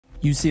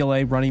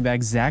UCLA running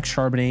back Zach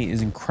Charbonnet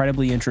is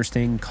incredibly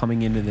interesting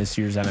coming into this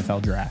year's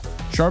NFL draft.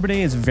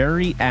 Charbonnet is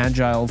very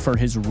agile for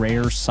his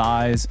rare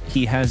size.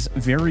 He has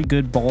very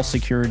good ball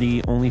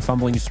security, only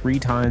fumbling 3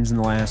 times in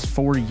the last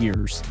 4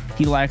 years.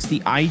 He lacks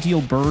the ideal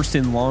burst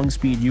and long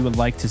speed you would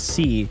like to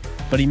see,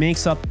 but he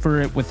makes up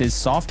for it with his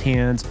soft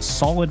hands,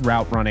 solid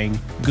route running,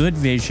 good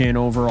vision,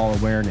 overall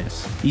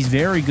awareness. He's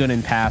very good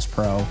in pass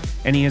pro,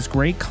 and he has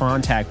great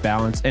contact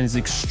balance and is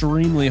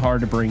extremely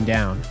hard to bring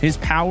down. His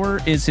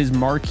power is his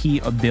marquee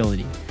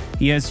ability.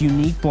 He has a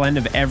unique blend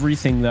of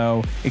everything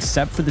though,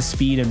 except for the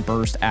speed and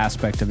burst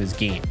aspect of his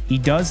game. He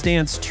does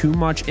dance too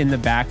much in the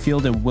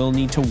backfield and will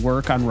need to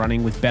work on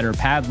running with better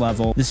pad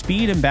level. The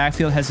speed and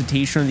backfield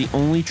hesitation are the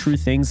only true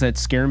things that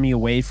scare me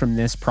away from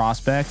this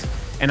prospect,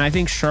 and I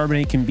think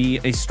Charbonnet can be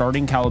a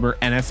starting caliber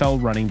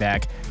NFL running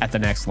back at the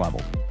next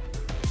level.